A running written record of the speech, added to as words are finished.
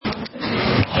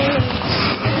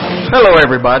Hello,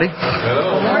 everybody.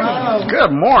 Hello.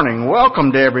 Good morning.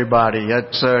 Welcome to everybody.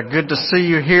 It's good to see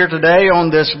you here today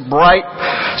on this bright,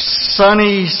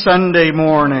 sunny Sunday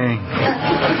morning.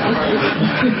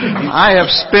 I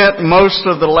have spent most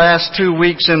of the last 2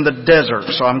 weeks in the desert,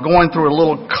 so I'm going through a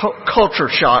little culture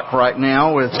shock right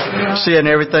now with seeing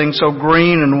everything so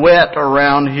green and wet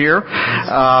around here.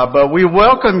 But we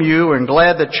welcome you and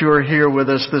glad that you are here with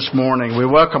us this morning. We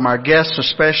welcome our guests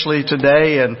especially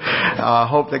today, and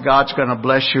hope that God's going to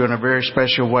bless you in a very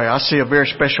special way. I see a very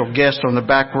special guest on the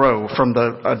back row from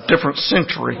a different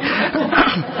century.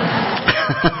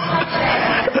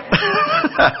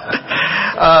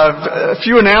 A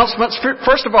few announcements.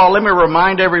 First of all, let me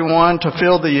remind everyone to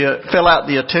fill out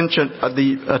the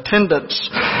attendance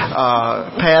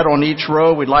pad on each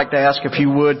row. We'd like to ask if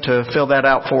you would to fill that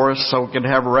out for us so we can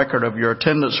have a record of your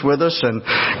attendance with us. And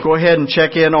go ahead and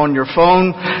check in on your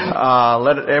phone.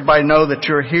 Let everybody know that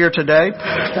you're here today.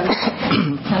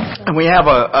 And we have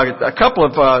a couple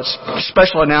of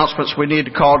special announcements we need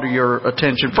to call to your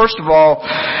attention. First of all,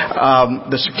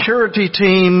 the security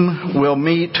team will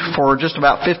meet for just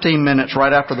about 15 minutes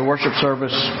right after the worship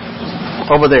service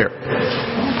over there.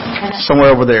 Somewhere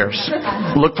over there.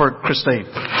 Look for Christine.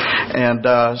 And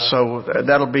so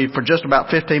that'll be for just about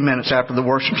 15 minutes after the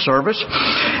worship service.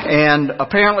 And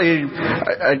apparently,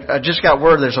 I just got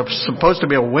word there's supposed to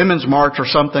be a women's march or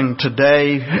something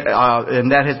today, and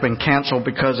that has been canceled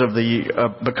because of the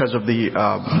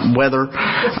weather.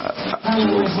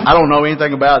 I don't know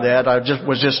anything about that. I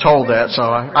was just told that, so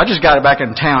I just got it back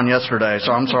in town yesterday,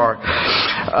 so I'm sorry.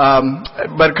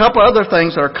 But a couple other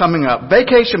things that are coming up.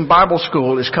 Vacation Bible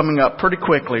School is coming up pretty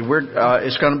quickly.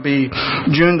 It's going to be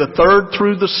June the 3rd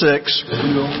through the 6th,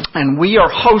 and we are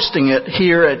hosting it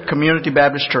here at Community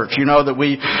Baptist Church. You know that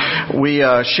we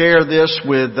share this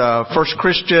with First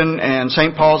Christian and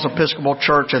St. Paul's Episcopal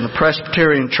Church and the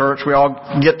Presbyterian Church. We all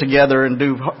get together and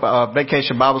do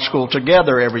Vacation Bible School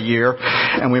together every year,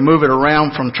 and we move it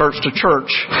around from church to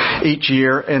church each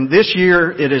year. And this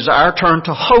year it is our turn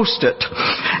to host it,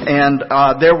 and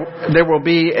there will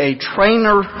be a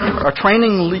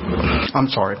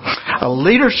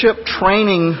leadership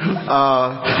training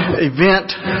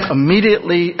event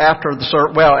immediately after the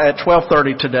service. Well, at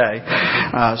 12:30 today.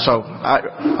 So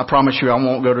I promise you I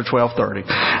won't go to 12:30.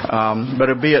 But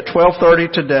it'll be at 12:30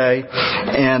 today,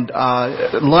 and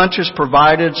lunch is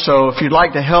provided. So if you'd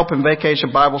like to help in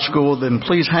Vacation Bible School, then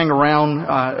please hang around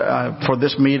for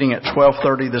this meeting at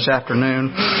 12:30 this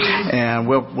afternoon, and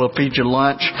we'll feed you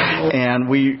lunch. And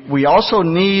we also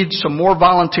need some more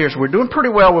volunteers. We're doing pretty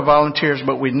well with volunteers,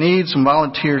 but we need some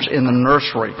volunteers in the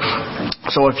nursery.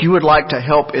 So if you would like to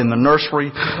help in the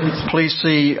nursery, please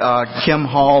see Kim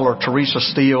Hall or Teresa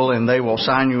Steele, and they will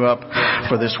sign you up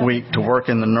for this week to work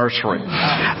in the nursery.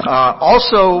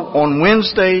 Also, on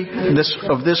Wednesday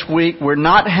of this week, we're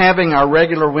not having our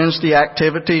regular Wednesday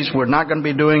activities. We're not going to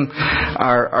be doing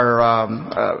our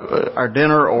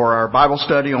dinner or our Bible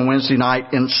study on Wednesday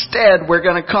night. Instead, we're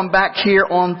going to come back here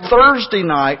on Thursday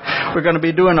night. We're going to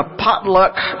be doing a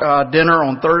potluck dinner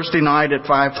on Thursday night at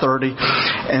 5:30,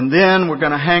 and then we're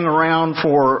going to hang around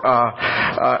for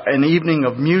an evening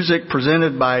of music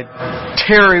presented by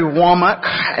Terry Womack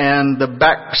and the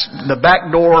back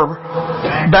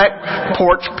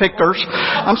porch pickers.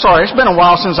 I'm sorry, it's been a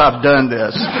while since I've done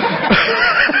this.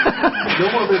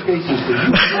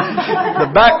 The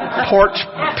back porch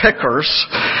pickers,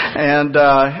 and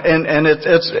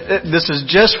this is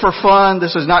just for fun.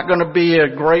 This is not going to be a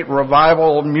great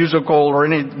revival musical or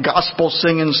any gospel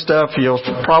singing stuff. You'll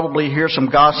probably hear some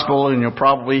gospel, and you'll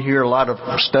probably hear a lot of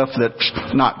stuff that's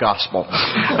not gospel.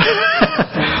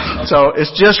 So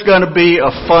it's just going to be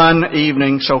a fun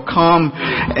evening. So come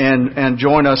and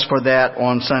join us for that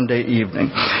on Sunday evening.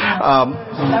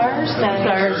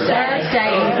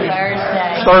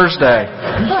 Thursday.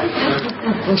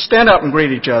 Stand up and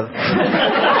greet each other.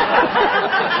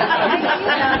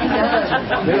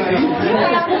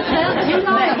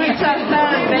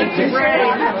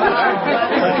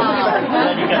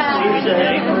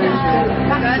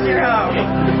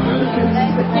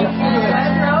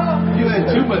 You had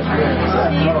too much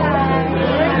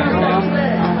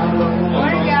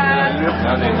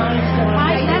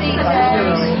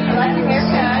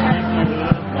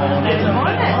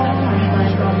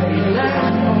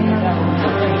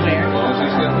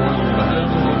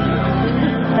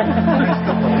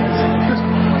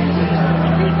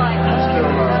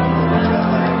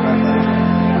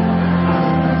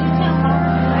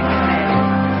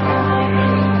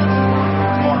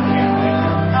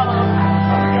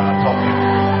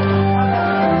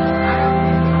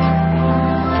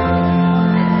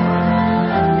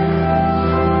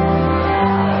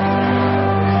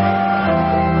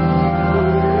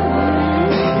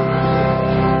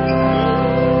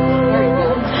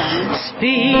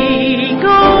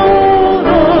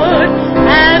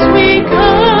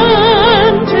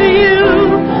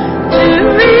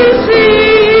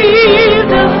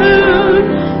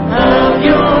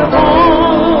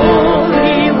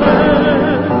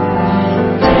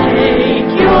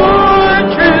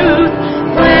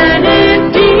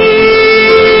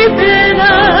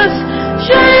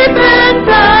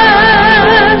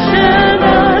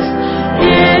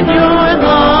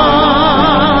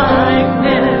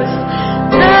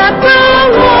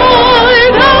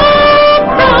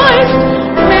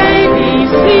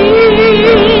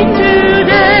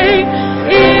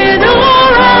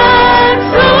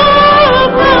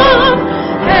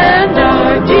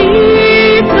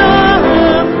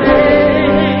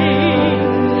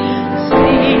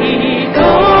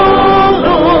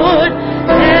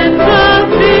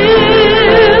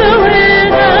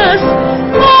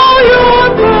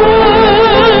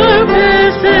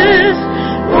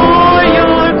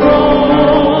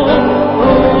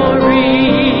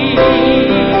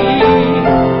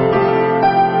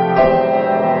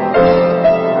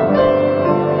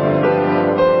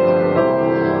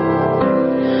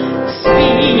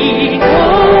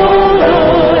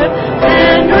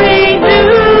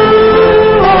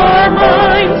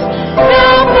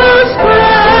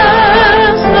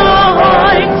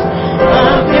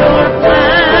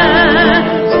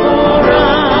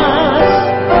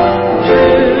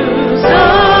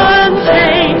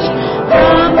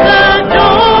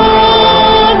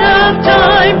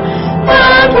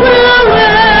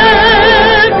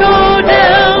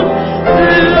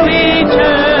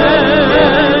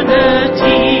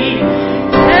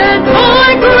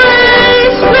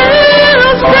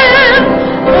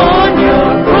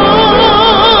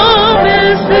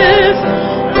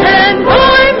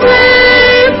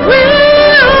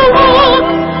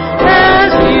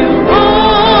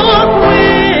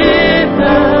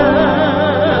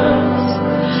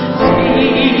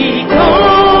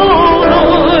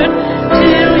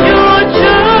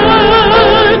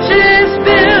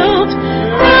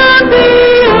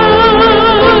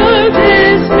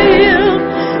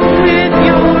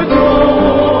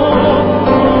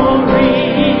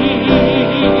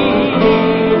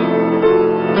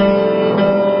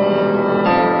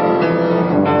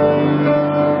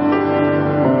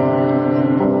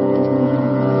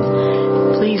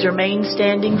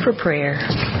standing for prayer.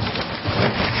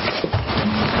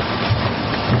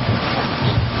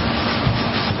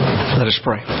 Let us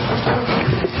pray.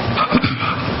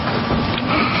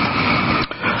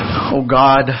 Oh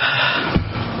God,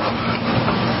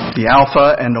 the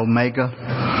Alpha and Omega,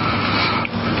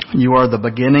 You are the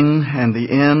beginning and the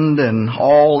end and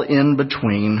all in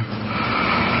between.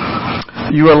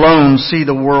 You alone see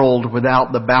the world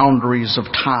without the boundaries of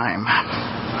time.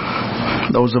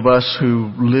 Those of us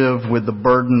who live with the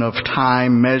burden of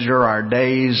time measure our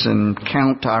days and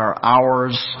count our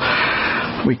hours.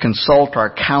 We consult our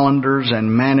calendars and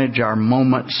manage our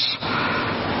moments.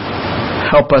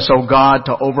 Help us, O God,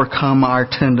 to overcome our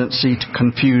tendency to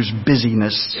confuse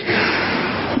busyness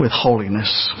with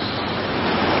holiness.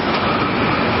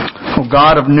 O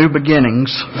God of new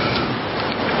beginnings,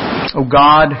 O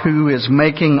God who is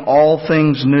making all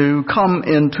things new, come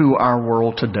into our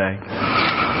world today.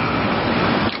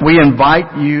 We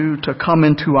invite You to come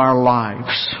into our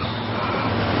lives.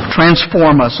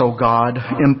 Transform us, O God.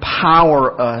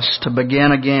 Empower us to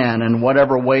begin again in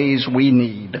whatever ways we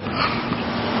need.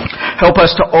 Help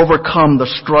us to overcome the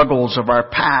struggles of our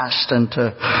past and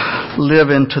to live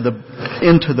into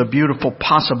the beautiful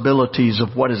possibilities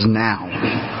of what is now.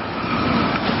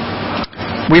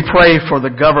 We pray for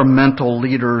the governmental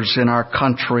leaders in our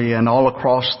country and all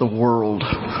across the world.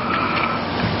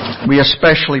 We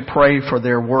especially pray for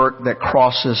their work that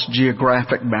crosses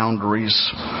geographic boundaries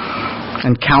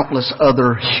and countless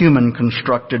other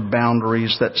human-constructed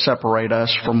boundaries that separate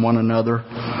us from one another.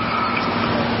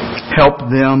 Help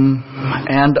them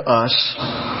and us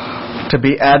to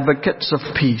be advocates of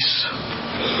peace,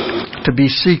 to be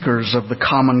seekers of the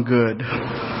common good.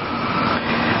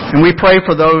 And we pray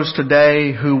for those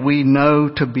today who we know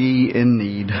to be in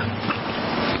need.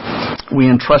 We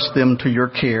entrust them to Your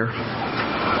care.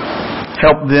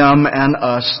 Help them and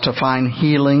us to find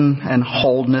healing and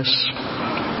wholeness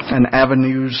and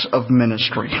avenues of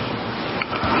ministry.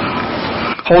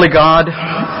 Holy God,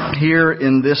 here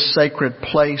in this sacred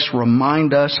place,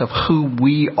 remind us of who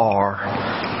we are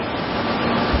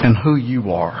and who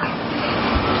You are.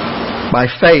 By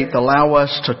faith, allow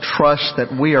us to trust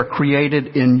that we are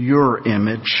created in Your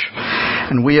image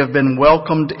and we have been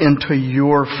welcomed into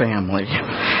Your family,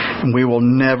 and we will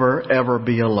never, ever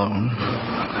be alone.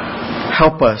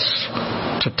 Help us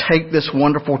to take this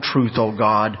wonderful truth, O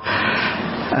God,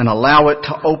 and allow it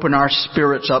to open our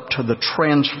spirits up to the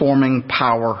transforming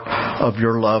power of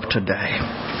Your love today.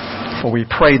 For we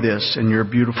pray this in Your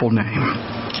beautiful name.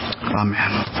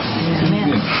 Amen.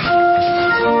 Amen.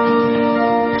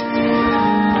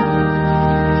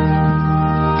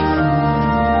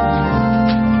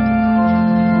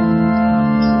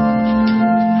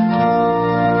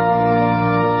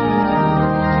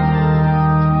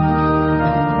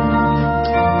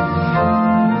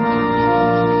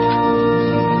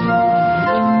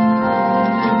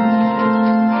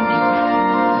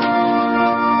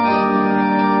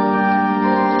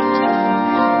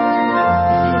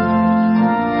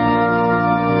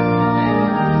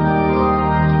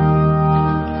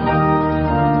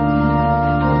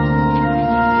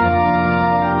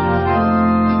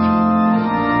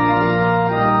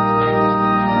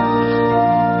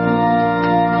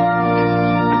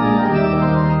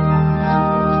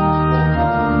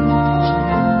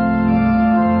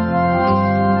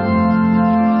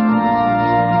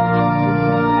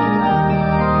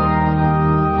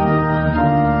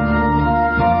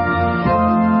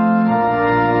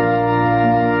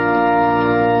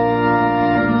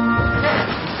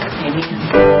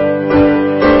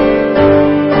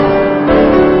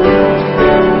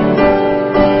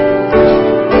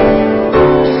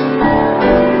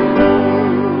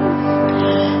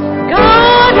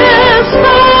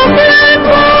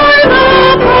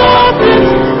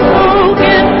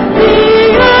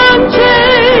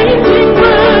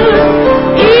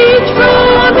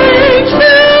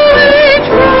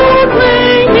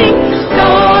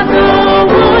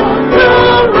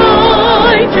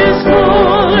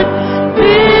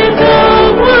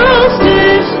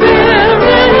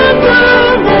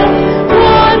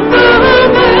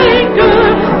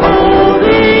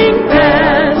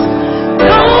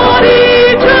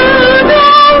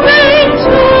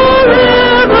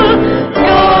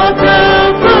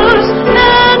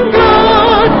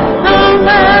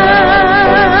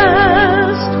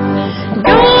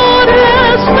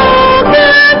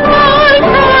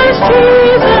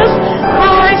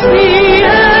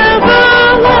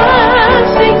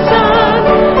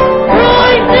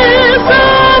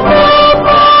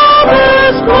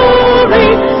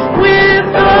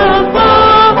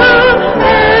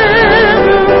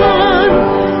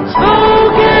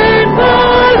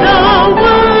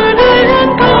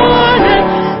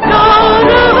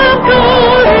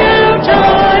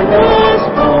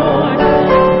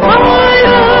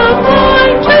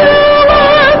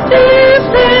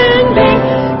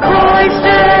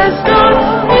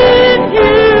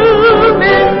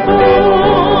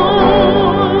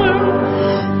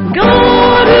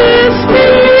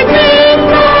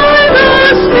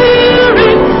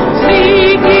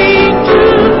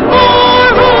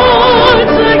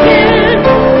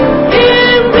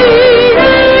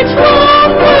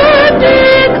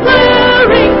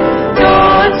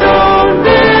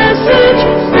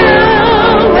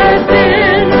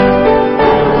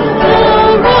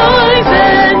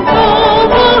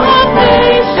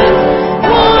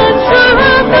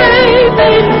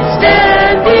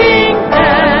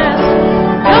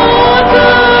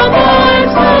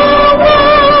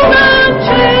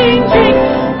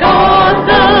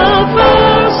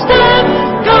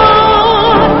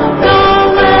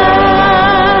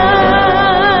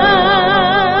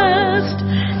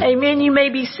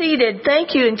 be seated.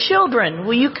 Thank you. And children,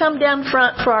 will you come down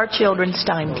front for our children's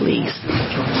time, please?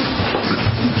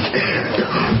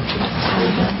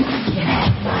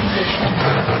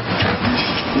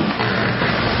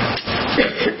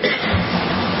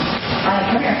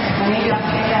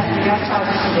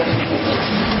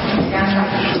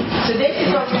 So this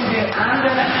is what we're going to do.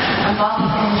 I'm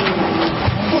volunteering you.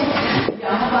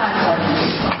 I'm a blindfold.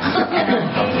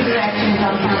 Give you directions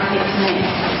on how to get to me.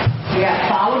 You got to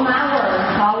follow my word,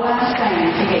 follow what I'm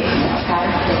saying to get to me. Okay?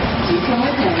 You come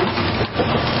with me.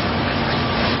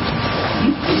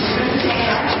 You're going to stand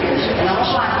right here, and I'm a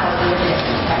blindfold with it.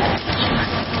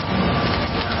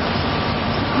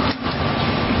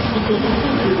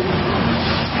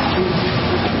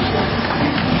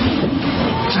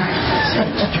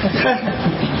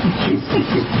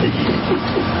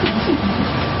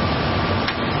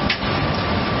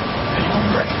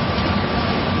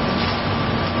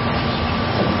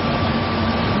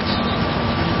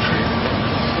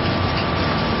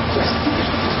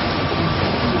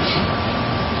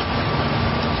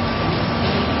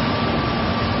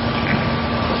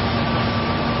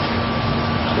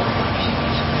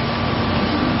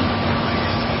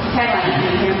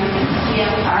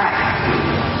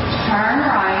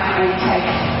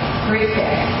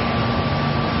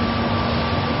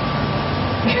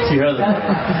 The other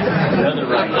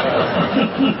right.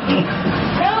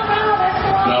 No, that's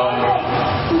wrong. No.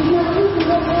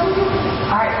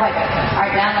 All right, wait. All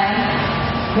right, now then,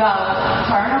 go.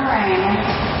 Turn around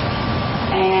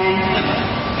and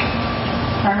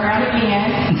turn around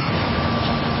again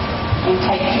and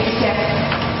take 2 steps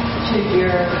to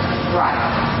your right.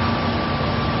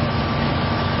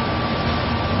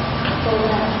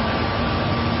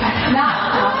 Stop.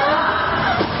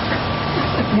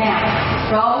 Now,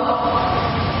 go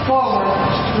forward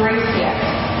 3 steps.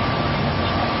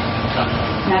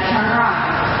 Now turn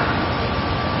right.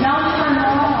 No, turn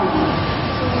wrong.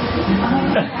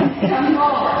 Come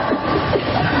forward.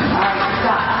 All right,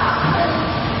 stop.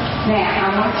 Now, I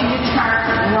want you to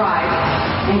turn right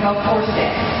and go 4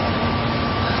 steps.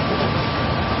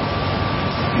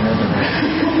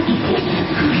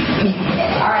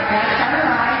 All right, now turn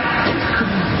right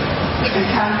and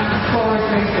come forward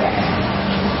 3 steps.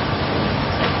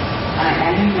 All right,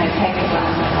 now you may take it down.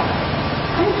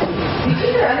 Did you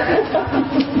hear us?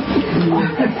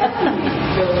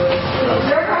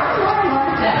 They're not going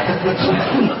like that.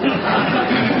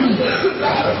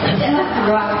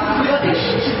 Right.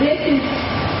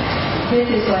 This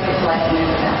is what this lesson is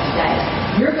about today.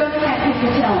 You're going to have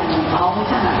people telling you all the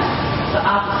time the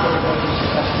opposite of what you're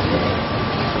supposed to do.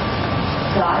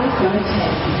 God is going to tell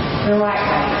you the right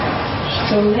way.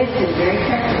 So listen very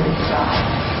carefully to God.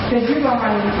 Because you're going to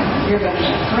have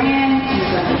friends,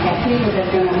 you're going to have people that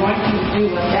are going to want you to do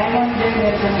what they want to do,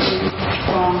 they're going to do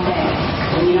wrong things.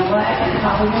 And you know what? You're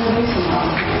probably going to do some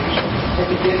wrong things. But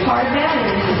the good part about it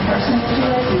is the person that you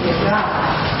listen to, God,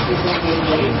 is going to give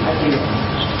you a do-over.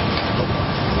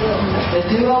 The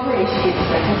do-over is you get the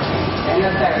second chance and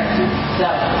the third. So,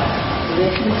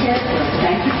 listen carefully.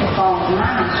 Thank you for following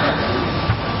my instructions.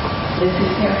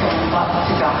 Listen carefully and follow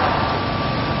to God.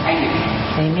 Amen.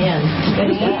 Amen. Good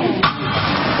evening.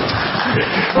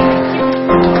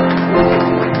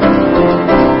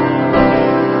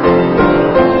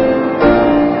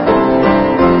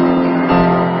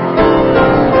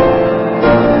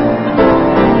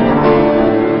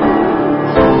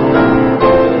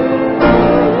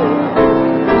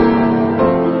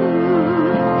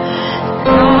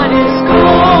 God is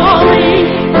calling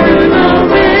through the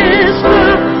whisper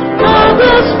of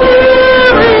the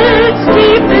Spirit's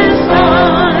deepest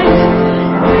night.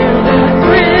 Hear the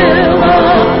thrill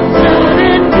of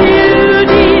sudden beauty.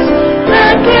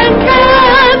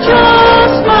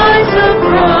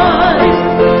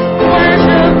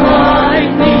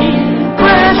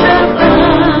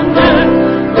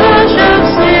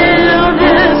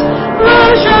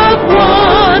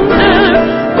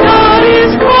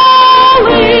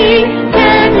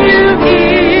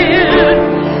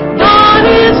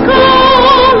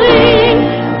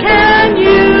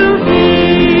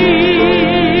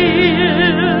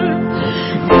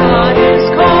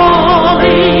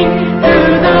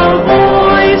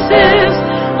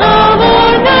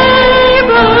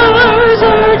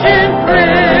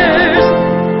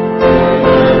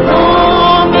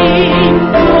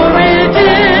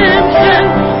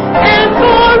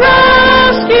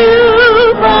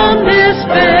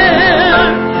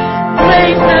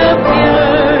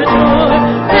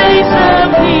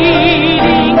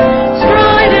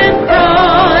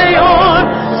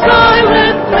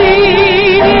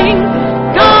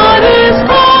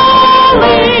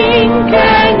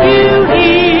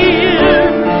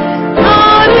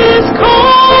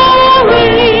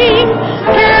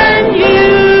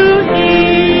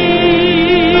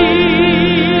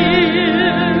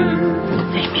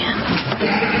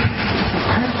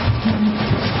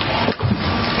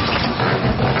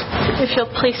 If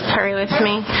you'll please pray with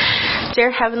me.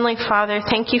 Dear Heavenly Father,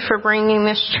 thank you for bringing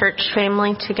this church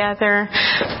family together.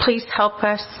 Please help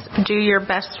us do your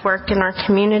best work in our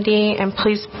community, and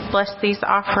please bless these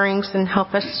offerings and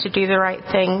help us to do the right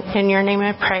thing. In your name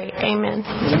I pray. Amen.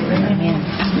 Amen.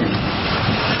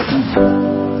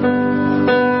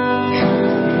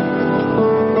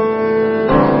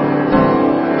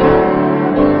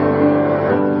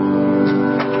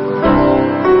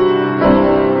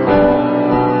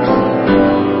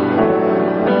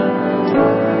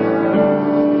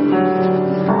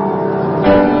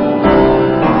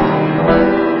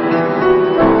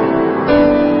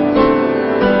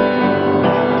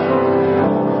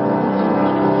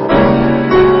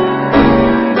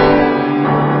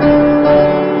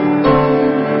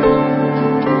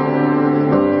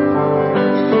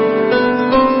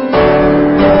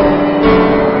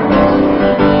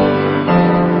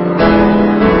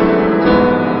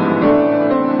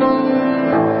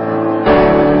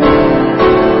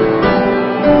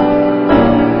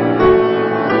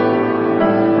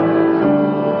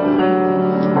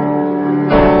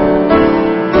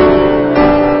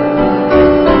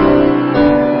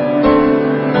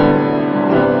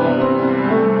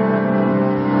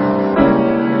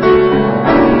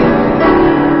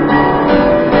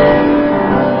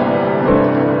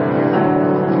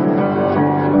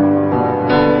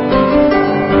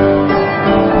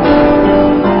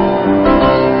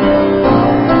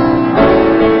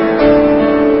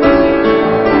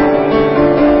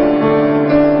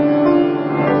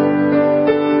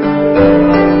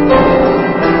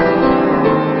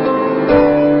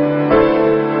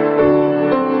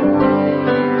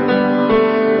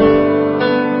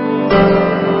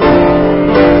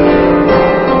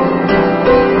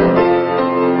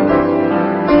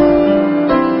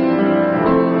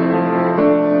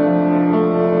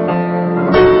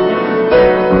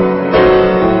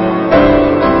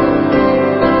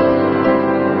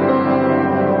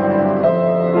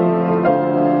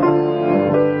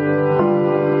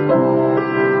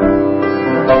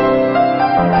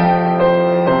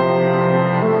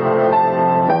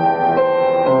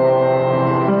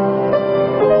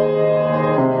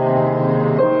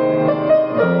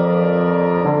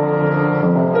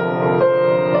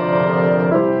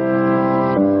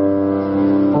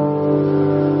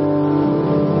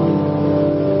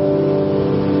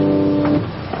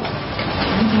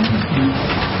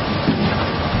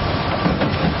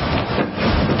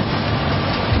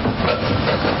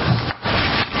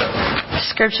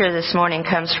 Scripture this morning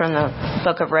comes from the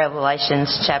book of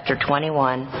Revelations, chapter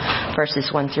 21, verses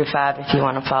 1 through 5, if you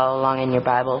want to follow along in your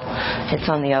Bible. It's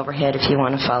on the overhead if you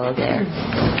want to follow there.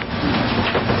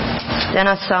 Then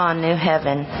I saw a new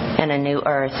heaven and a new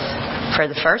earth, for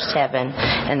the first heaven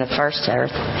and the first earth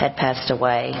had passed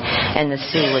away, and the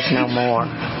sea was no more.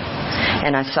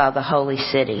 And I saw the holy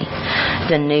city,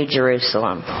 the new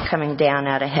Jerusalem, coming down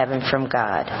out of heaven from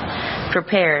God,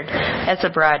 prepared as a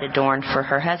bride adorned for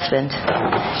her husband.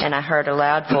 And I heard a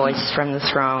loud voice from the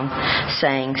throne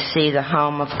saying, "See, the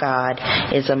home of God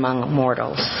is among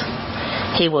mortals.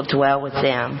 He will dwell with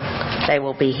them. They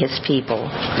will be his people,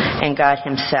 and God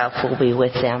himself will be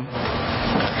with them.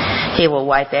 He will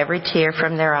wipe every tear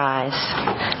from their eyes.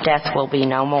 Death will be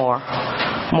no more.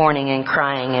 Mourning and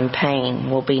crying and pain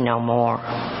will be no more.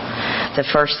 The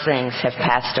first things have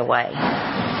passed away."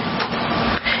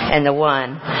 And the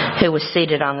one who was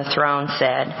seated on the throne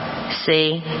said,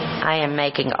 "See, I am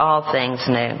making all things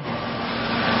new."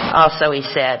 Also he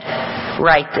said,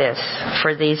 "Write this,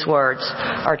 for these words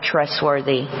are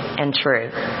trustworthy and true."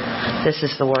 This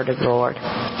is the word of the Lord.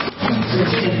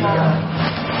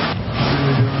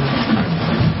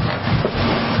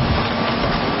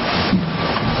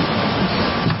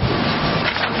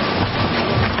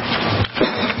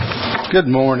 Good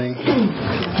morning.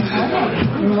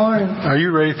 Good morning. Are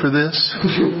you ready for this?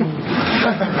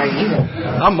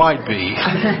 I might be.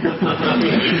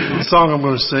 The song I'm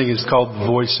going to sing is called "The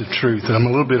Voice of Truth," and I'm a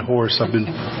little bit hoarse. I've been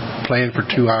playing for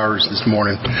 2 hours this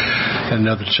morning at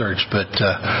another church, but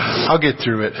I'll get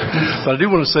through it. But I do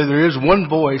want to say there is one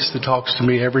voice that talks to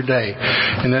me every day,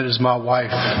 and that is my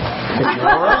wife.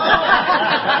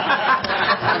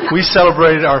 We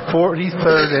celebrated our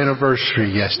 43rd anniversary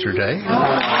yesterday.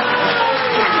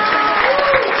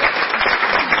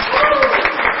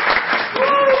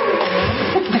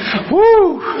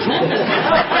 Woo!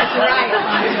 That's right.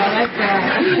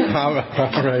 All right.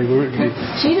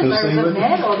 She deserves a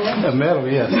medal, doesn't she? A medal,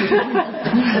 yes.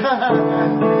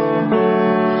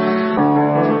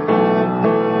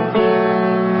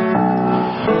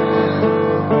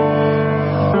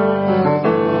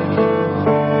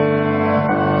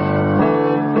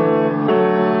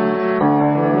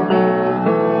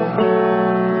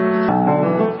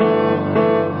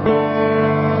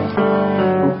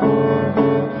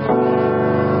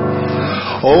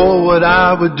 what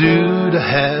I would do to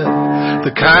have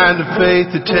the kind of faith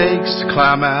it takes to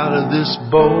climb out of this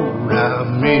boat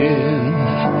I'm in,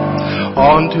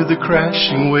 onto the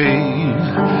crashing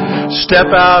wave, step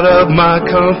out of my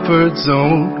comfort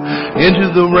zone,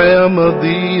 into the realm of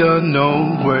the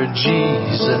unknown where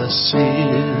Jesus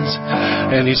is,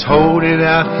 and He's holding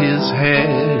out His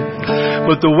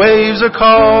hand. But the waves are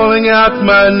calling out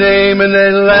my name and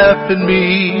they laugh at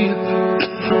me,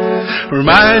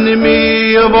 reminding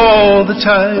me of all the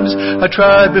times I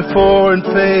tried before and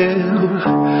failed.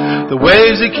 The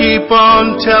waves that keep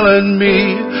on telling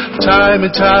me time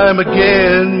and time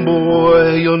again,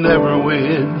 boy, you'll never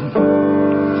win.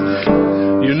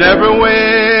 You never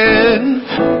win.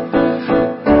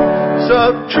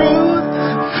 So truth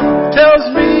tells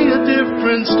me a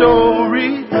different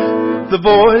story. The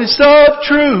voice of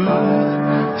truth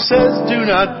says do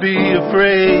not be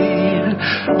afraid.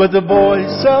 But the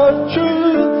voice of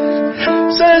truth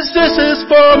says this is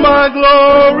for my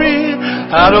glory.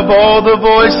 Out of all the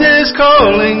voices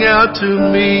calling out to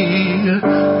me,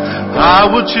 I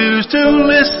will choose to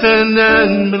listen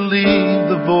and believe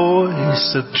the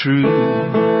voice of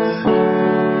truth.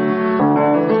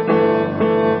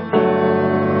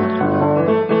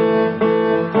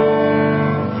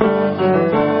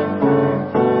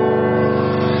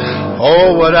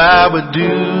 Oh, what I would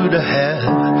do to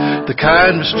have the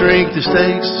kind of strength it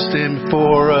takes to stand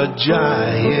before a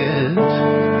giant.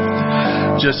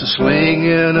 Just a sling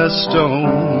and a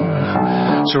stone,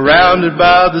 surrounded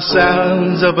by the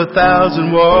sounds of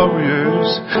 1,000 warriors,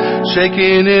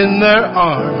 shaking in their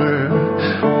armor,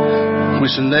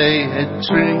 wishing they had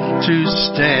strength to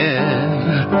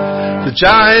stand. The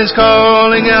giant's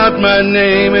calling out my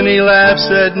name and he laughs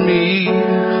at me,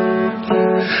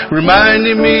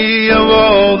 reminding me of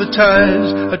all the times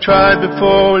I tried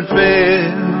before and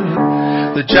failed.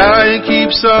 The giant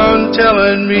keeps on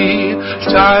telling me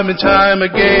time and time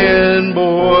again,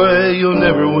 boy, you'll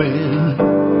never win.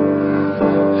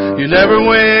 You never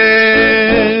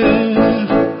win.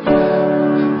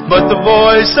 But the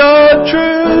voice of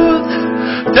truth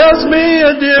tells me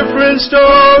a different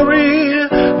story.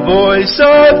 Voice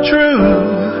of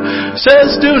truth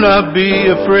says do not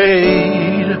be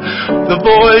afraid. The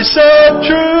voice of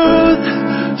truth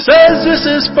says this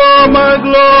is for my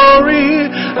glory.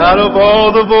 Out of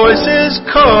all the voices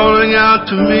calling out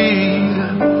to me,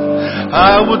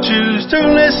 I will choose to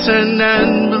listen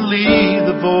and believe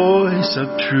the voice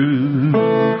of truth.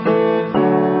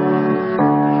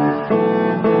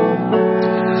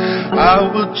 I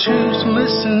will choose to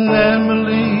listen and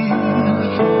believe.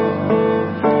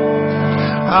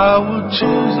 I will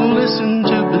choose to listen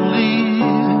to believe.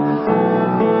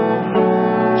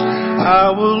 I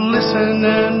will listen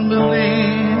and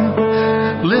believe,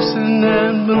 listen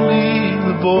and believe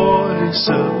the voice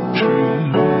of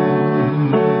truth.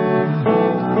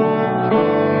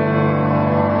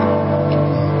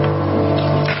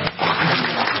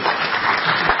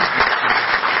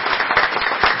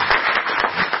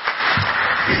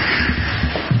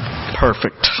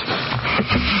 Perfect.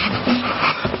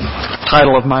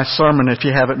 Title of my sermon, if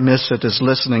you haven't missed it, is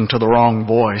Listening to the Wrong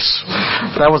Voice.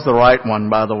 That was the right one,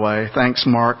 by the way. Thanks,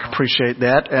 Mark. Appreciate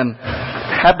that. And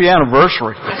happy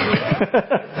anniversary.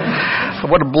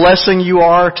 What a blessing you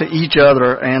are to each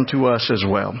other and to us as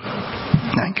well.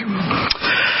 Thank you.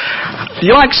 Do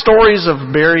you like stories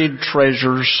of buried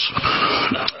treasures?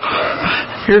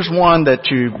 Here's one that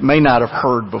you may not have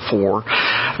heard before.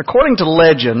 According to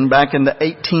legend, back in the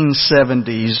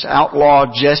 1870s, outlaw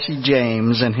Jesse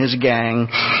James and his gang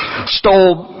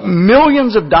stole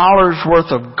millions of dollars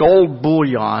worth of gold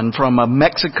bullion from a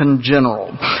Mexican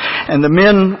general. And the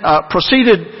men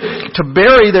proceeded to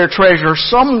bury their treasure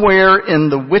somewhere in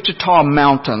the Wichita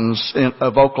Mountains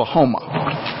of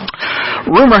Oklahoma.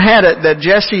 Rumor had it that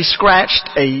Jesse scratched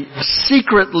a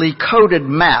secretly coded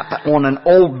map on an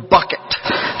old bucket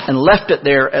and left it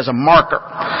there as a marker.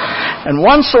 And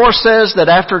one source says that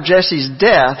after Jesse's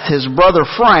death, his brother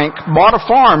Frank bought a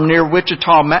farm near the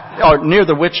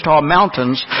Wichita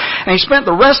Mountains, and he spent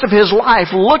the rest of his life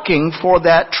looking for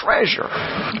that treasure,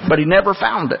 but he never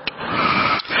found it.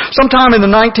 Sometime in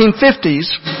the 1950s,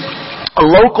 a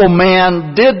local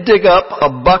man did dig up a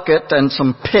bucket and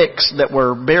some picks that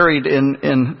were buried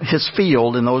in his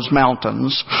field in those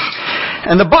mountains.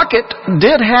 And the bucket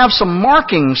did have some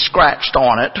markings scratched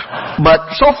on it,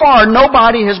 but so far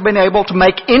nobody has been able to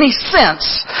make any sense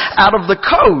out of the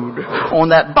code on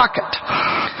that bucket.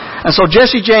 And so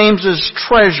Jesse James's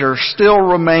treasure still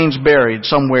remains buried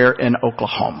somewhere in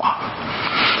Oklahoma.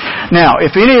 Now,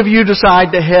 if any of you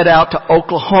decide to head out to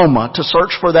Oklahoma to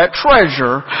search for that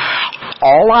treasure,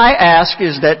 All I ask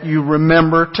is that you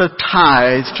remember to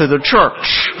tithe to the church.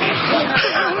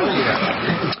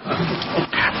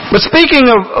 But speaking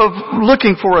of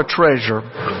looking for a treasure,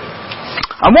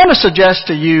 I want to suggest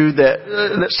to you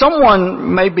that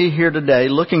someone may be here today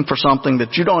looking for something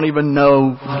that you don't even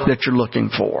know that you're looking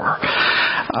for.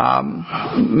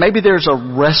 Maybe there's a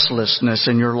restlessness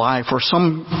in your life or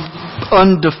some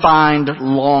undefined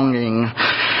longing.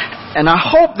 And I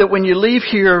hope that when you leave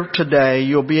here today,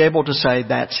 you'll be able to say,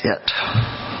 that's it.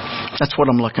 That's what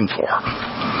I'm looking for.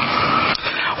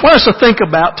 I want us to think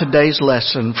about today's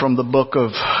lesson from the book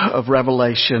of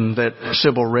Revelation that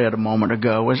Sybil read a moment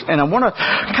ago. And I want to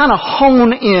kind of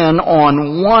hone in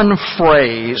on one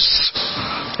phrase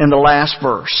in the last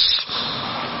verse.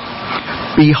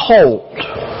 Behold,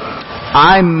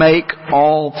 I make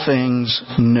all things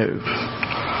new.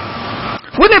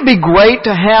 Wouldn't it be great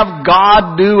to have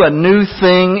God do a new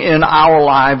thing in our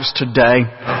lives today?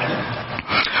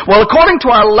 Well, according to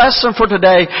our lesson for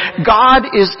today, God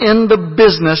is in the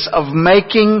business of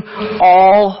making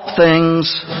all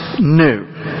things new.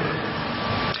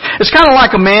 It's kind of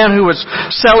like a man who was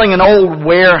selling an old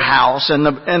warehouse and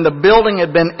the building had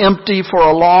been empty for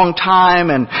a long time,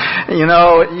 and you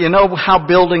know how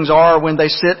buildings are when they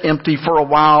sit empty for a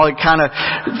while. It kind of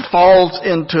falls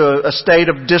into a state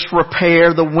of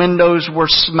disrepair. The windows were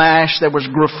smashed. There was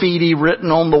graffiti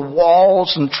written on the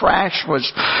walls, and trash was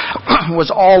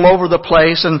all over the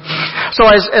place. And so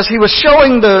as he was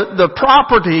showing the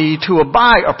property to a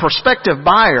prospective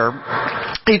buyer,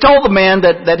 he told the man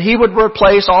that he would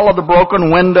replace all of the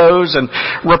broken windows and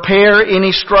repair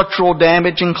any structural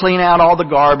damage and clean out all the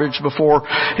garbage before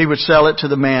he would sell it to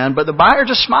the man. But the buyer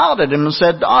just smiled at him and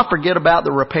said, forget about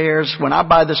the repairs. When I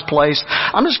buy this place,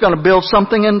 I'm just going to build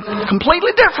something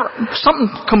completely different, something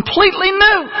completely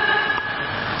new.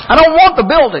 I don't want the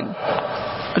building.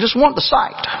 I just want the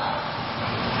site.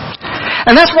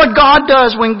 And that's what God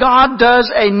does when God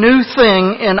does a new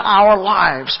thing in our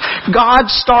lives. God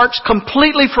starts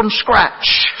completely from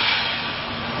scratch.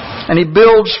 And He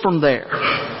builds from there.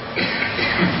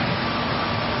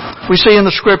 We see in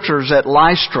the Scriptures at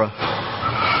Lystra,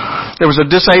 there was a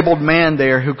disabled man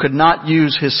there who could not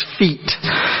use his feet.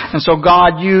 And so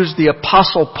God used the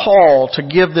Apostle Paul to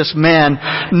give this man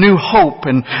new hope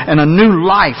and a new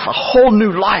life, a whole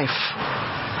new life.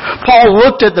 Paul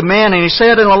looked at the man and he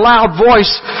said in a loud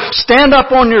voice, stand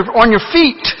up on your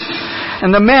feet.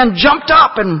 And the man jumped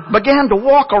up and began to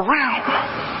walk around.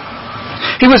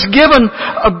 He was given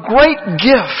a great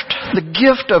gift, the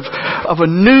gift of a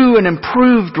new and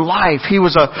improved life. He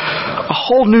was a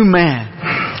whole new man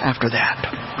after that.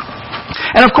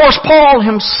 And of course, Paul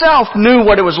himself knew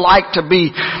what it was like to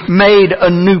be made a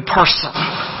new person.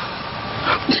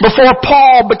 Before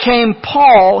Paul became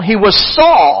Paul, he was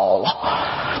Saul,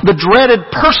 the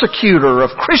dreaded persecutor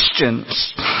of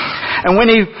Christians. And when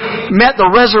he met the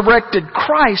resurrected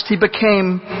Christ, he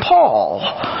became Paul,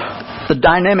 the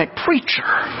dynamic preacher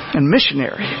and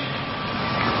missionary.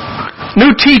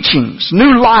 New teachings,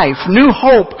 new life, new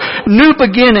hope, new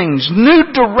beginnings, new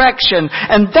direction.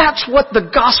 And that's what the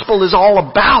gospel is all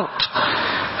about.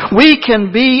 We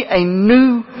can be a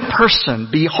new person.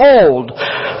 Behold,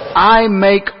 I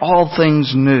make all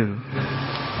things new.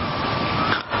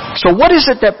 So what is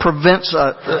it that prevents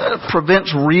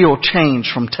real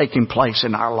change from taking place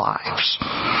in our lives?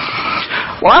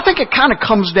 Well, I think it kind of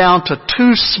comes down to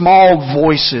two small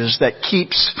voices that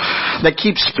keep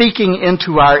speaking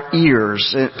into our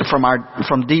ears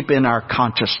from deep in our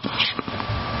consciousness.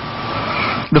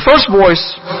 The first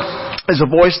voice is a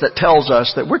voice that tells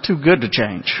us that we're too good to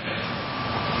change.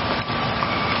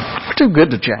 We're too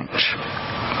good to change.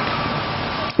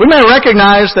 We may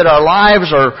recognize that our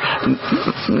lives are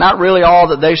not really all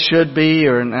that they should be,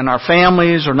 and our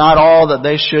families are not all that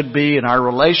they should be, and our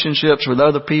relationships with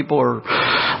other people are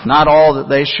not all that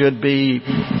they should be,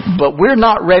 but we're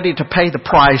not ready to pay the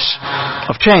price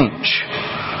of change.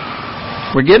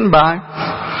 We're getting by.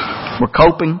 We're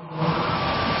coping.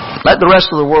 Let the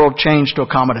rest of the world change to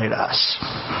accommodate us.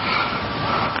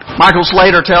 Michael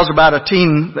Slater tells about a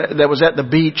teen that was at the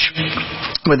beach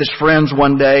with his friends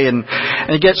one day, and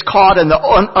he gets caught in the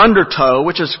undertow,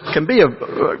 which can be a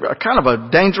kind of a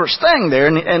dangerous thing there.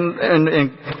 And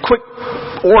in quick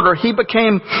order, he got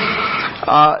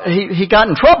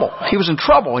in trouble. He was in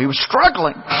trouble. He was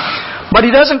struggling. But he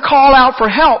doesn't call out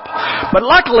for help. But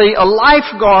luckily, a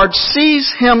lifeguard sees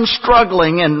him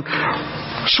struggling and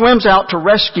swims out to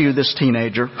rescue this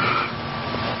teenager.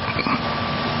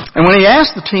 And when he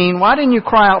asked the teen, why didn't you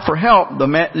cry out for help?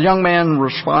 The young man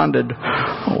responded,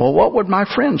 well, what would my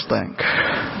friends think?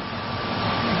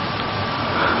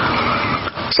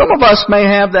 Some of us may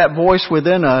have that voice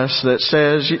within us that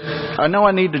says, I know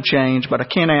I need to change, but I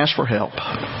can't ask for help.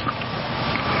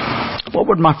 What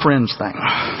would my friends think?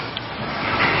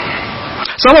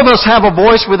 Some of us have a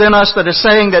voice within us that is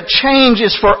saying that change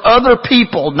is for other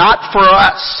people, not for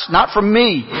us, not for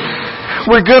me.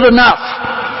 We're good enough.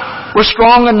 We're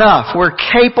strong enough. We're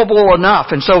capable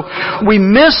enough. And so we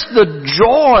miss the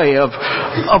joy of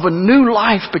a new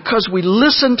life because we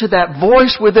listen to that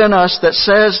voice within us that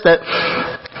says that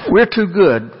we're too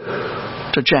good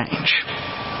to change.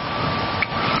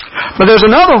 But there's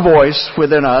another voice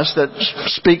within us that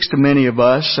speaks to many of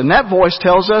us, and that voice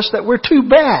tells us that we're too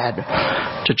bad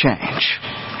to change.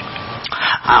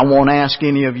 I won't ask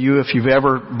any of you if you've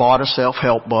ever bought a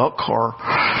self-help book or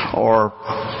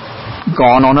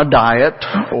gone on a diet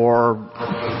or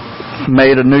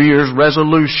made a New Year's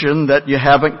resolution that you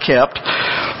haven't kept.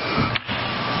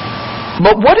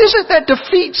 But what is it that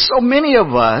defeats so many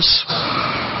of us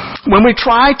when we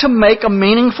try to make a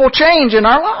meaningful change in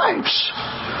our lives?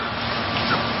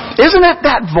 Isn't it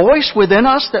that voice within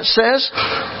us that says,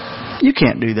 you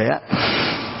can't do that.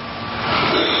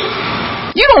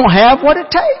 You don't have what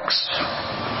it takes.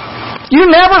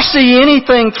 You never see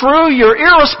anything through. You're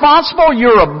irresponsible.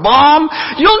 You're a bum.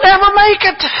 You'll never make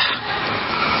it.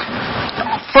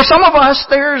 For some of us,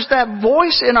 there's that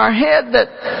voice in our head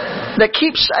that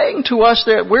keeps saying to us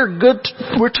that we're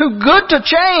too good to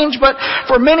change, but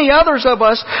for many others of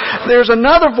us, there's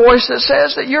another voice that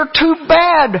says that you're too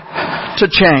bad to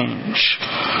change.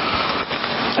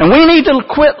 And we need to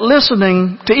quit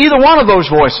listening to either one of those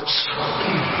voices.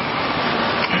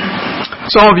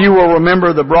 Some of you will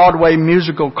remember the Broadway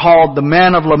musical called The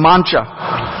Man of La Mancha.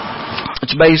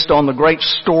 It's based on the great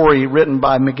story written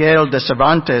by Miguel de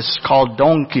Cervantes called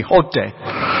Don Quixote,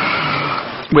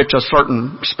 which a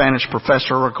certain Spanish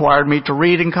professor required me to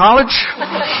read in college.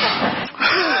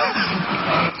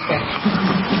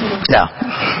 Yeah.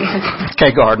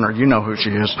 Kay Gardner, you know who she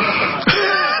is.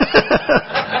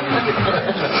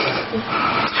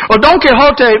 Well, Don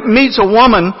Quixote meets a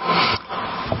woman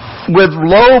with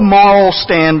low moral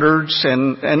standards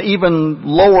and even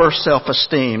lower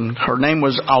self-esteem. Her name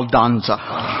was Aldonza.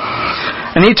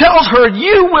 And he tells her,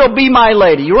 you will be my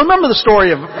lady. You remember the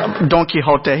story of Don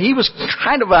Quixote. He was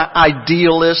kind of an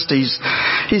idealist.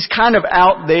 He's kind of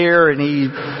out there and he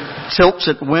tilts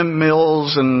at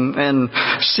windmills and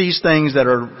sees things that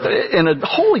are in a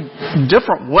wholly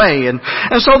different way. And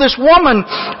so this woman,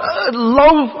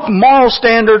 low moral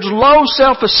standards, low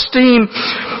self-esteem,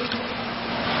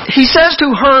 he says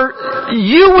to her,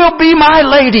 you will be my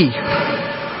lady.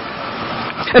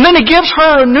 And then he gives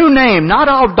her a new name, not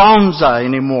Aldonza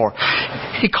anymore.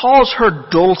 He calls her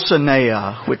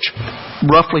Dulcinea, which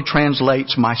roughly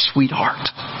translates my sweetheart.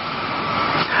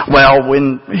 Well,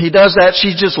 when he does that,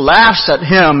 she just laughs at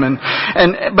him,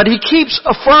 but he keeps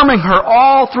affirming her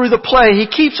all through the play. He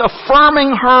keeps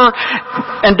affirming her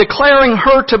and declaring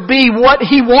her to be what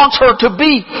he wants her to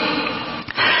be.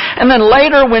 And then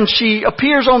later when she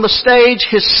appears on the stage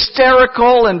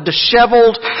hysterical and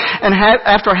disheveled and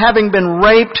after having been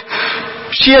raped,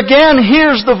 she again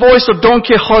hears the voice of Don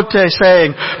Quixote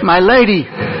saying, my lady,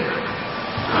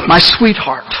 my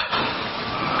sweetheart.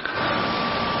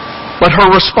 But her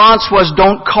response was,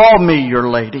 don't call me your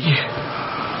lady.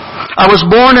 I was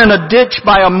born in a ditch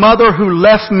by a mother who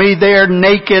left me there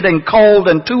naked and cold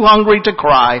and too hungry to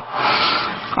cry.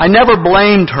 I never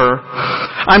blamed her.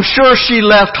 I'm sure she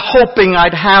left hoping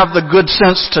I'd have the good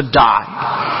sense to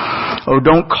die. Oh,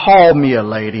 don't call me a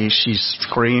lady, she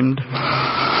screamed.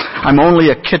 I'm only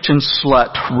a kitchen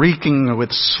slut, reeking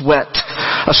with sweat,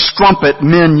 a strumpet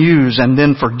men use and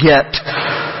then forget.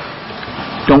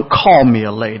 Don't call me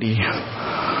a lady.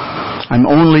 I'm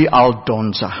only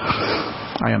Aldonza.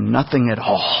 I am nothing at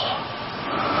all.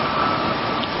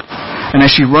 And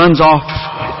as she runs off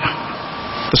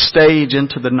the stage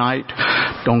into the night,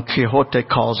 Don Quixote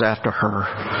calls after her,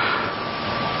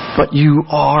 but you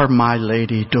are my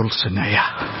lady Dulcinea.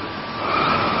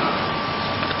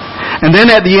 And then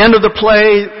at the end of the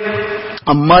play,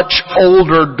 a much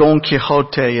older Don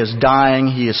Quixote is dying.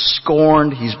 He is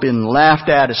scorned. He's been laughed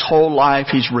at his whole life.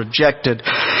 He's rejected.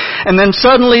 And then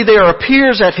suddenly there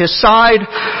appears at his side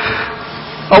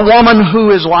a woman who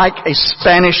is like a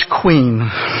Spanish queen.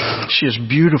 She is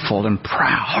beautiful and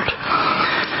proud.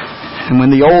 And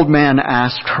when the old man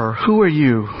asked her, who are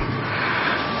you?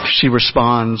 She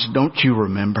responds, don't you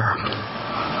remember?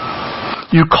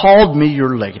 You called me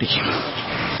your lady.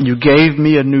 You gave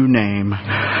me a new name.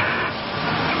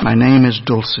 My name is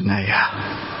Dulcinea.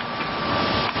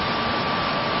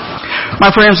 My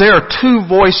friends, there are two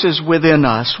voices within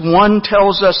us. One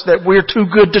tells us that we're too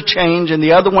good to change, and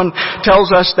the other one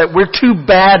tells us that we're too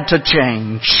bad to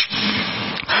change.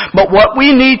 But what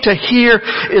we need to hear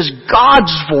is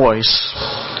God's voice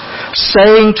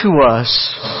saying to us,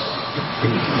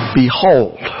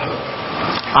 "Behold,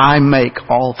 I make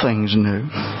all things new."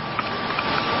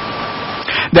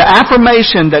 The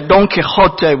affirmation that Don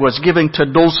Quixote was giving to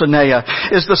Dulcinea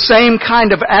is the same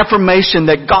kind of affirmation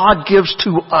that God gives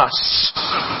to us.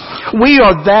 We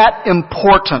are that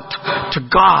important to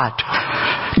God.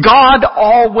 God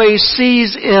always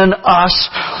sees in us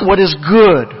what is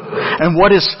good and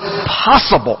what is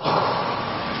possible.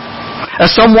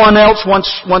 As someone else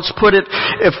once put it,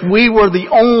 if we were the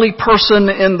only person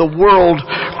in the world,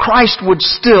 Christ would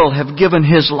still have given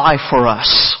His life for us.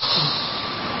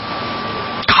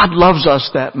 God loves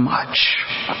us that much.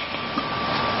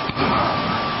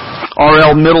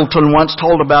 R.L. Middleton once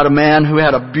told about a man who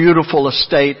had a beautiful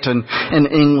estate in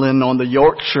England on the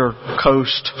Yorkshire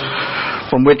coast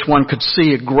from which one could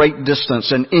see a great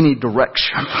distance in any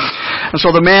direction. And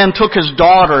so the man took his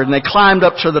daughter and they climbed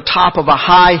up to the top of a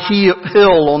high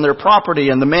hill on their property,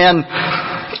 and the man,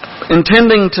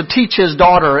 intending to teach his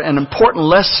daughter an important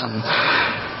lesson,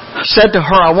 said to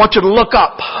her, "I want you to look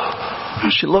up."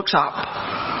 And she looks up.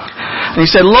 And he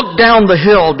said, "Look down the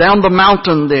hill, down the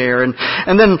mountain there, and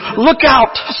then look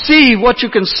out, see what you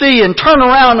can see, and turn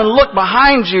around and look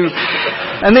behind you."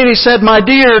 And then he said, "My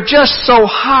dear, just so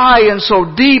high and so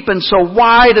deep and so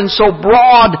wide and so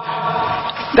broad,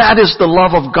 that is the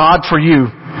love of God for you."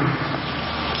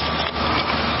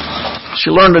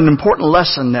 She learned an important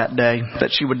lesson that day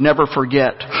that she would never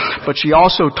forget, but she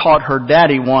also taught her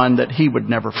daddy one that he would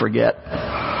never forget.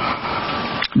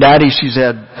 "Daddy," she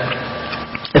said,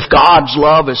 "if God's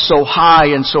love is so high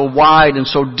and so wide and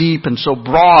so deep and so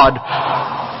broad,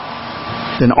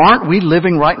 then aren't we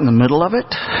living right in the middle of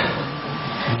it?"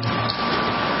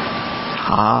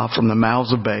 Ah, from the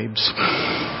mouths of babes.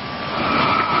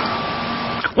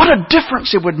 What a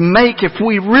difference it would make if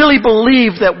we really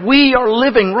believe that we are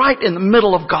living right in the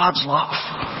middle of God's love.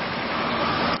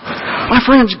 My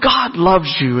friends, God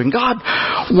loves you, and God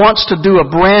wants to do a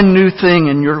brand new thing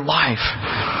in your life.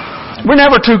 We're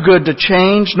never too good to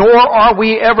change, nor are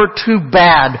we ever too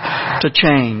bad to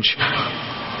change.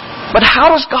 But how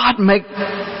does God make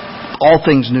all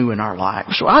things new in our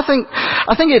lives? Well, I think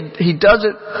He does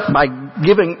it by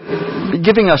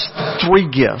giving us three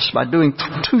gifts, by doing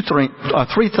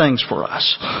three things for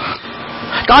us.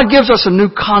 God gives us a new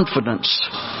confidence,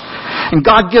 and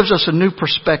God gives us a new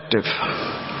perspective,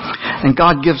 and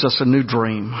God gives us a new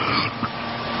dream.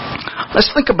 Let's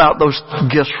think about those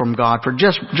gifts from God for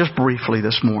just briefly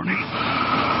this morning.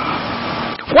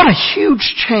 What a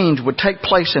huge change would take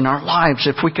place in our lives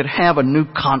if we could have a new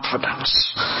confidence.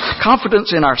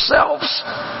 Confidence in ourselves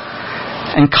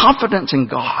and confidence in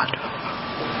God.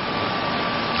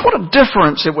 What a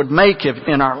difference it would make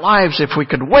in our lives if we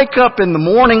could wake up in the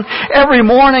morning, every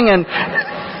morning,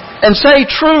 and say,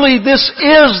 "Truly, this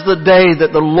is the day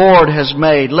that the Lord has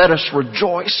made. Let us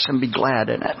rejoice and be glad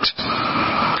in it."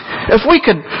 If we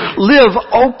could live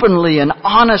openly and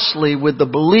honestly with the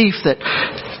belief that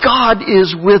God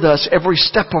is with us every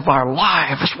step of our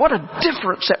lives, what a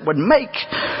difference that would make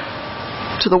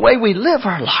to the way we live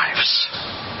our lives.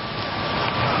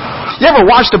 You ever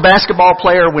watched a basketball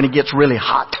player when he gets really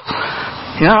hot?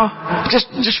 You know,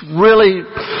 just really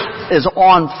is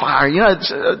on fire. You know,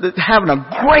 it's having a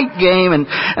great game, and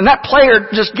that player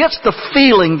just gets the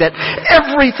feeling that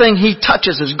everything he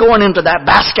touches is going into that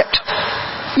basket.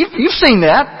 You've seen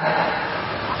that.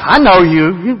 I know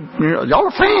y'all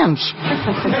are fans.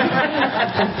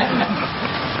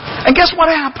 And guess what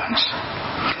happens?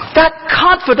 That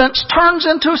confidence turns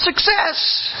into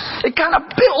success. It kind of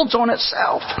builds on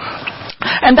itself.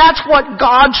 And that's what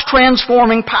God's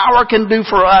transforming power can do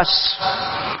for us.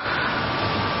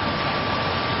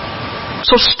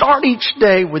 So start each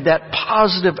day with that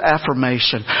positive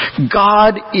affirmation.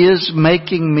 God is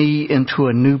making me into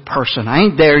a new person. I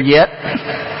ain't there yet.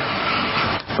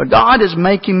 But God is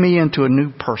making me into a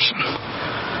new person.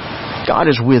 God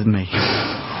is with me.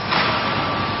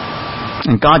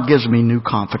 And God gives me new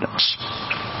confidence.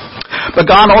 But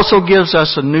God also gives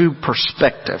us a new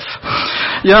perspective.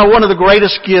 You know, one of the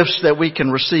greatest gifts that we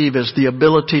can receive is the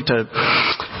ability to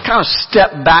kind of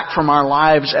step back from our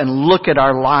lives and look at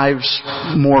our lives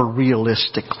more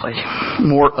realistically,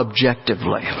 more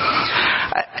objectively.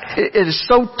 It is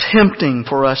so tempting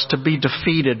for us to be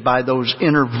defeated by those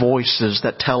inner voices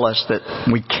that tell us that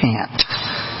we can't.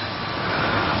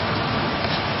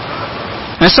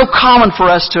 And it's so common for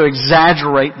us to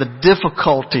exaggerate the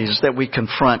difficulties that we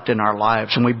confront in our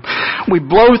lives. And we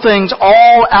blow things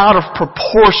all out of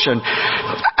proportion.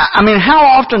 I mean, how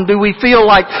often do we feel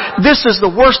like this is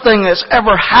the worst thing that's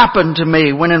ever happened to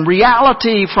me, when in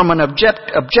reality, from an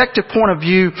objective point of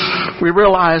view, we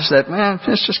realize that, man,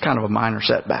 it's just kind of a minor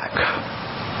setback.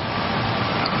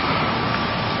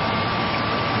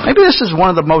 Maybe this is one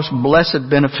of the most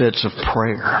blessed benefits of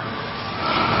prayer.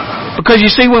 Because you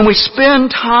see, when we spend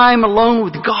time alone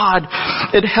with God,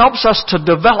 it helps us to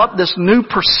develop this new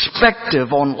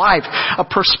perspective on life. A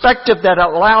perspective that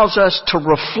allows us to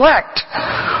reflect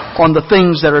on the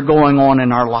things that are going on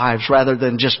in our lives rather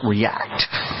than just react.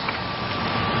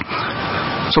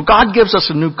 So God gives us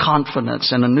a new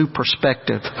confidence and a new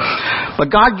perspective.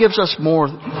 But God gives us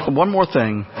one more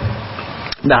thing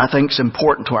that I think is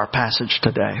important to our passage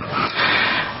today.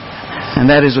 And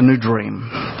that is a new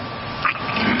dream.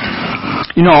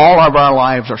 You know, all of our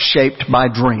lives are shaped by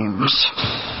dreams.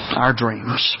 Our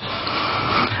dreams.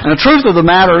 And the truth of the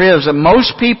matter is that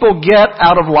most people get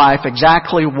out of life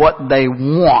exactly what they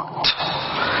want.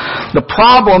 The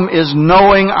problem is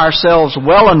knowing ourselves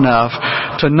well enough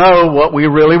to know what we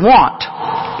really want.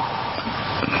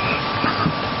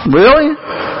 Really?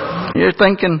 You're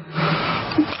thinking,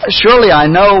 surely I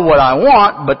know what I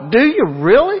want, but do you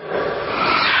really?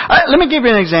 Let me give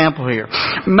you an example here.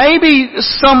 Maybe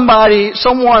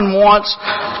someone wants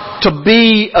to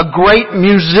be a great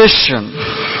musician.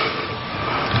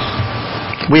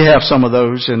 We have some of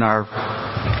those in our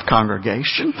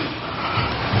congregation.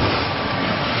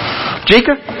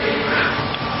 Jika,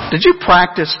 did you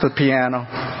practice the piano?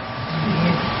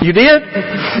 You did?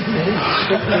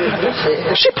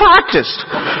 She practiced.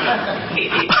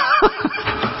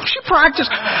 She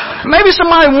practiced. Maybe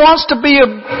somebody wants to be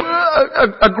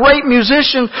a great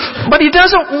musician, but he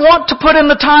doesn't want to put in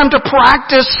the time to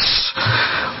practice.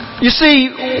 You see,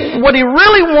 what he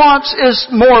really wants is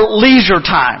more leisure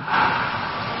time,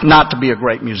 not to be a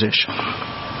great musician.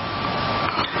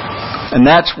 And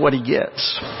that's what he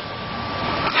gets.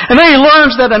 And then he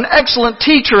learns that an excellent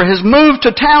teacher has moved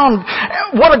to town.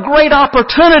 What a great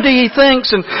opportunity, he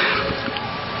thinks.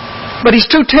 But he's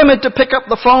too timid to pick up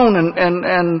the phone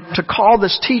and to call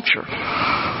this teacher.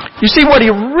 You see, what he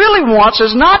really wants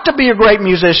is not to be a great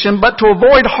musician, but to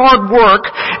avoid hard work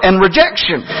and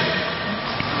rejection.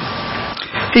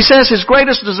 He says his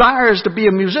greatest desire is to be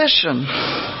a musician,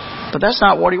 but that's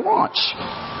not what he wants.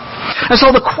 And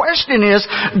so the question is,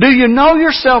 do you know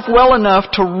yourself well enough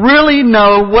to really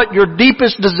know what your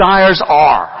deepest desires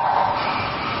are?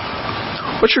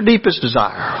 What's your deepest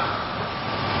desire?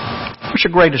 What's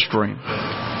your greatest dream?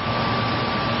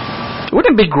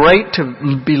 Wouldn't it be great to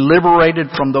be liberated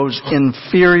from those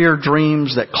inferior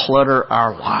dreams that clutter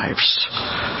our lives?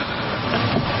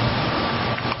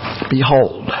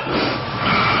 Behold,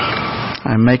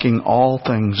 I am making all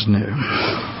things new.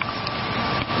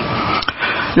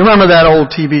 You remember that old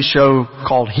TV show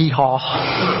called Hee Haw?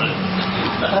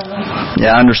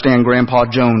 Yeah, I understand Grandpa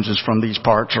Jones is from these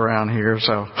parts around here,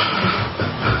 so.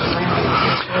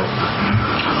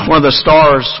 One of the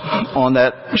stars on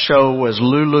that show was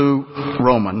Lulu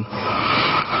Roman.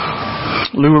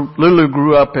 Lulu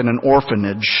grew up in an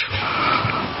orphanage.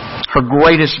 Her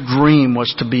greatest dream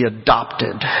was to be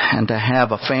adopted and to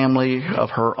have a family of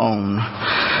her own.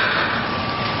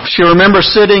 She remembers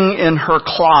sitting in her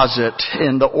closet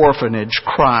in the orphanage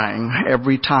crying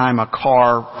every time a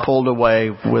car pulled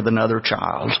away with another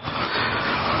child.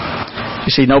 You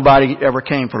see, nobody ever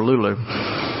came for Lulu.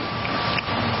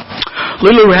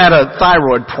 Lulu had a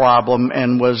thyroid problem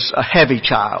and was a heavy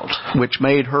child, which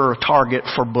made her a target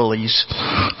for bullies.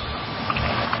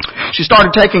 She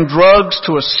started taking drugs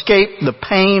to escape the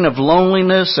pain of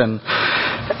loneliness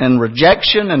and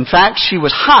rejection. In fact, she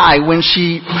was high when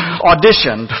she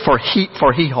auditioned for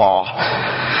Hee Haw.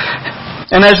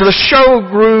 And as the show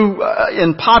grew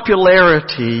in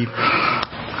popularity,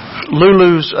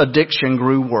 Lulu's addiction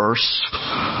grew worse.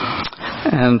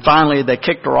 And finally, they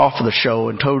kicked her off of the show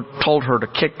and told her to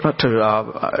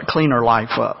clean her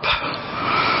life up.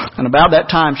 And about that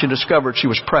time, she discovered she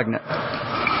was pregnant.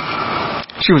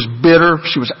 She was bitter.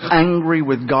 She was angry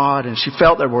with God, and she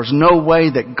felt there was no way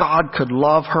that God could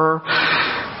love her.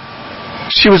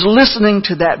 She was listening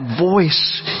to that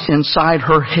voice inside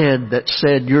her head that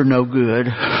said, "You're no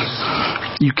good.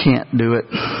 You can't do it.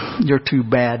 You're too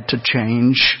bad to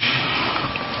change."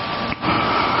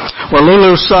 Well,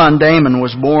 Lulu's son, Damon,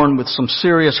 was born with some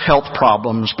serious health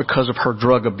problems because of her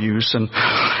drug abuse. And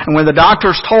when the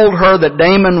doctors told her that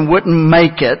Damon wouldn't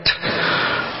make it,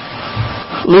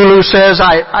 Lulu says,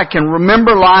 I can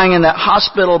remember lying in that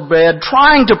hospital bed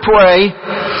trying to pray,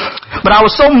 But I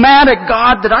was so mad at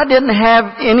God that I didn't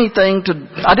want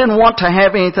to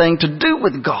have anything to do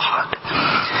with God.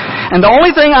 And the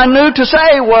only thing I knew to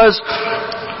say was,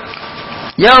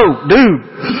 yo, dude,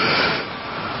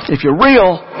 if you're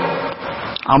real,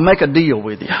 I'll make a deal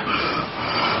with you.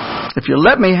 If you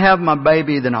let me have my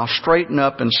baby, then I'll straighten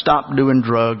up and stop doing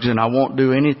drugs, and I won't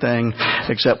do anything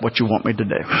except what you want me to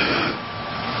do.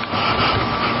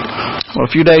 Well, a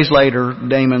few days later,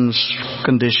 Damon's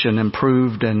condition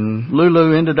improved, and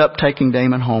Lulu ended up taking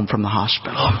Damon home from the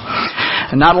hospital.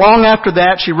 And not long after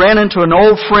that, she ran into an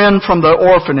old friend from the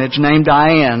orphanage named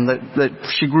Diane that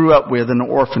she grew up with in the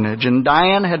orphanage. And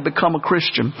Diane had become a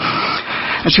Christian.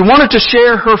 And she wanted to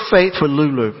share her faith with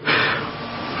Lulu.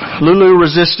 Lulu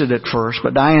resisted at first,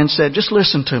 but Diane said, just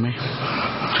listen to me.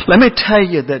 Let me tell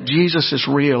you that Jesus is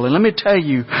real, and let me tell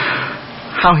you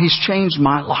how He's changed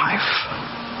my life.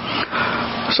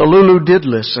 So Lulu did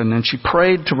listen, and she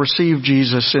prayed to receive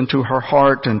Jesus into her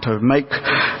heart and to make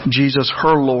Jesus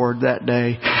her Lord that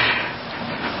day.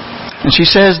 And she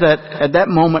says that at that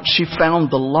moment she found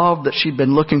the love that she'd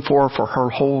been looking for her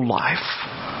whole life.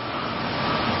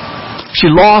 She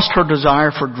lost her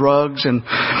desire for drugs, and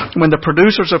when the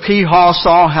producers of Hee Haw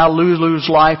saw how Lulu's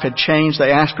life had changed,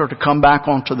 they asked her to come back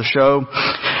onto the show.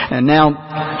 And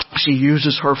now she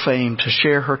uses her fame to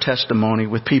share her testimony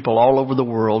with people all over the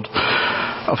world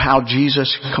of how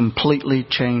Jesus completely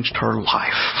changed her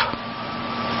life.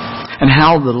 And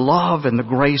how the love and the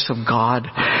grace of God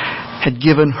had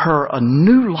given her a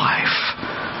new life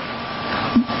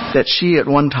that she at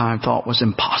one time thought was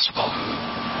impossible.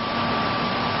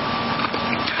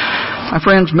 My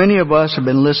friends, many of us have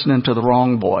been listening to the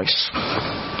wrong voice.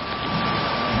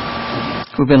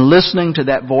 We've been listening to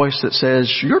that voice that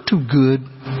says, you're too good,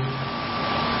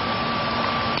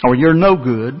 or you're no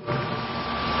good.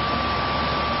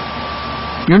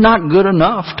 You're not good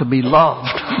enough to be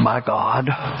loved by God.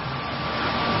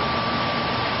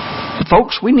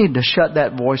 Folks, we need to shut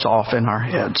that voice off in our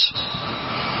heads.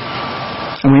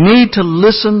 And we need to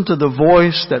listen to the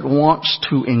voice that wants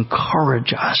to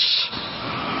encourage us,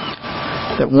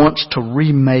 that wants to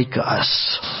remake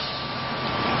us.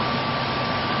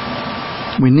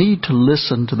 We need to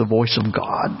listen to the voice of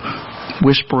God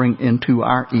whispering into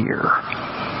our ear,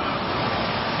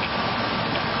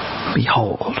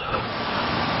 behold,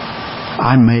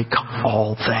 I make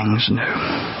all things new.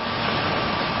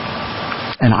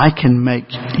 And I can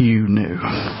make you new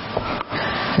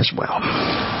as well.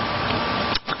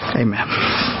 Amen.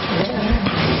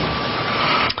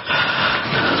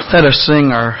 Let us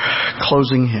sing our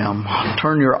closing hymn.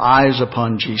 Turn your eyes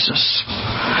upon Jesus.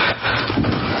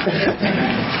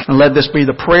 And let this be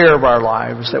the prayer of our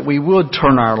lives, that we would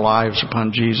turn our lives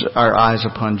upon Jesus, our eyes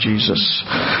upon Jesus,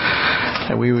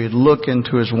 that we would look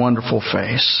into His wonderful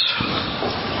face.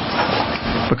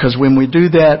 Because when we do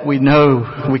that, we know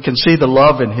we can see the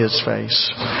love in His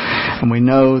face, and we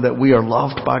know that we are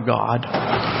loved by God.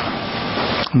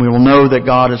 And we will know that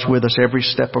God is with us every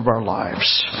step of our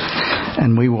lives.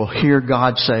 And we will hear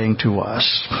God saying to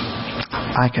us,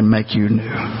 I can make you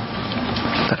new.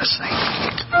 Let us sing.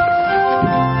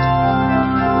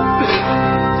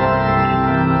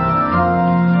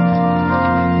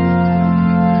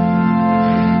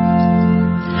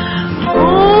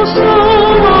 Savior,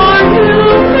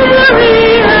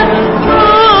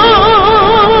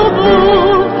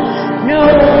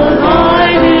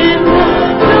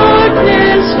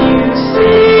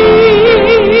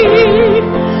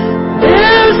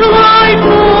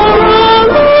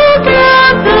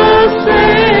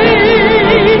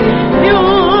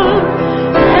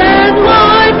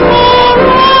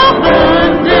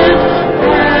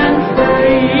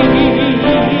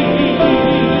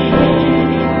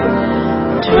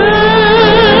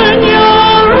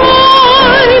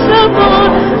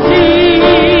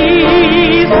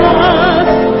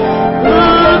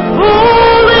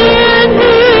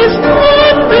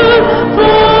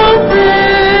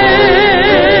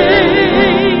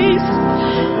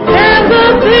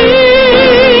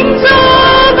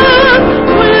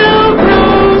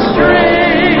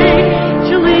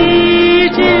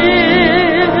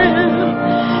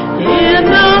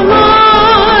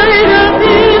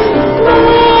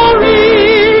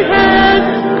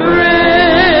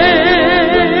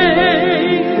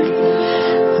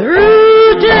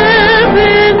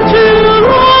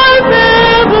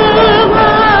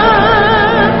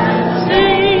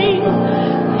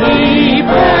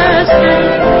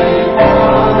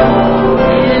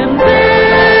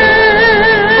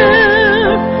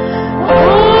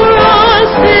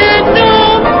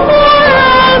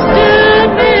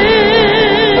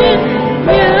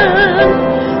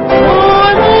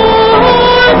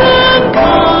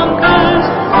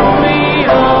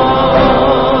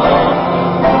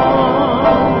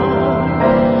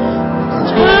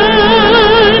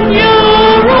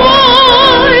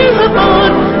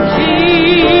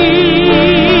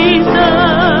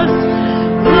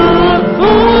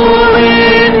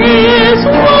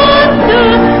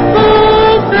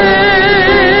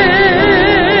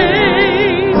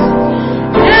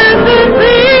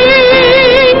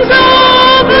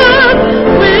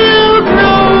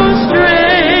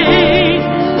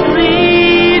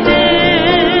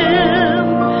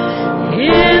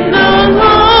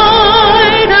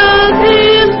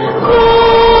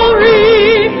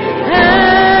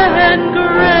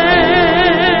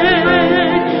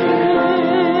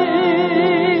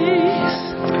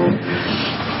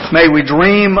 May we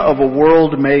dream of a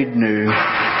world made new,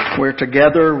 where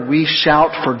together we shout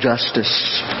for justice,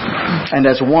 and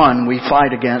as one we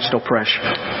fight against oppression.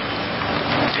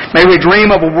 May we dream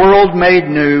of a world made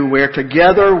new, where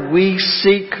together we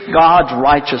seek God's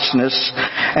righteousness,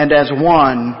 and as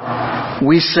one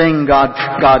we sing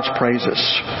God's praises.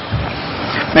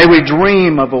 May we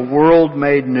dream of a world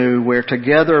made new, where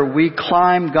together we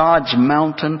climb God's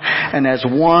mountain, and as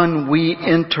one we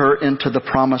enter into the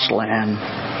promised land.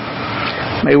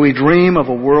 May we dream of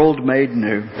a world made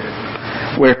new,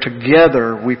 where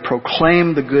together we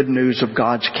proclaim the good news of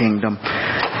God's kingdom,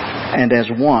 and as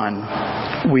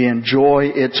one we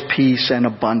enjoy its peace and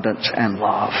abundance and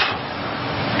love.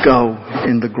 Go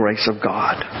in the grace of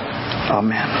God.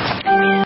 Amen.